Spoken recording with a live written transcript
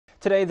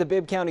Today, the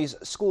Bibb County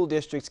School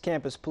District's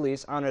campus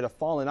police honored a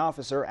fallen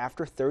officer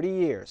after 30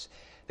 years.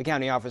 The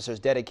county officers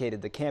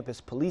dedicated the campus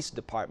police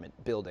department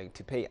building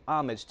to pay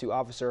homage to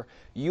Officer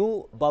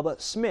Yule Bubba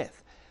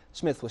Smith.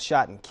 Smith was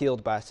shot and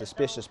killed by a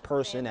suspicious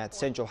person at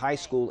Central High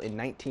School in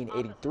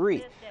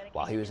 1983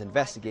 while he was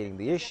investigating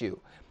the issue.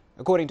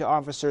 According to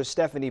Officer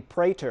Stephanie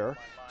Prater,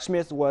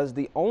 Smith was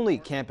the only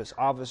campus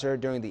officer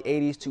during the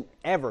 80s to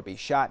ever be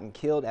shot and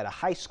killed at a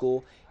high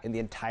school in the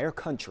entire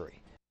country.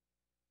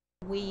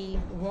 We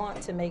want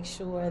to make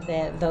sure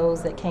that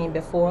those that came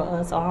before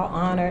us are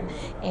honored,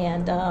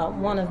 and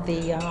one of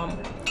the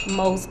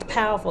most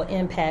powerful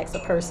impacts a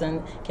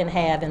person can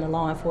have in the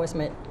law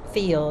enforcement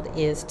field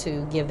is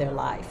to give their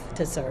life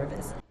to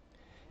service.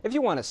 If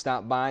you want to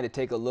stop by to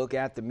take a look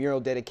at the mural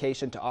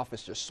dedication to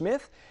Officer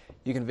Smith,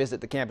 you can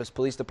visit the campus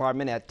police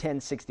department at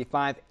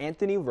 1065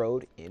 Anthony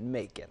Road in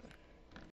Macon.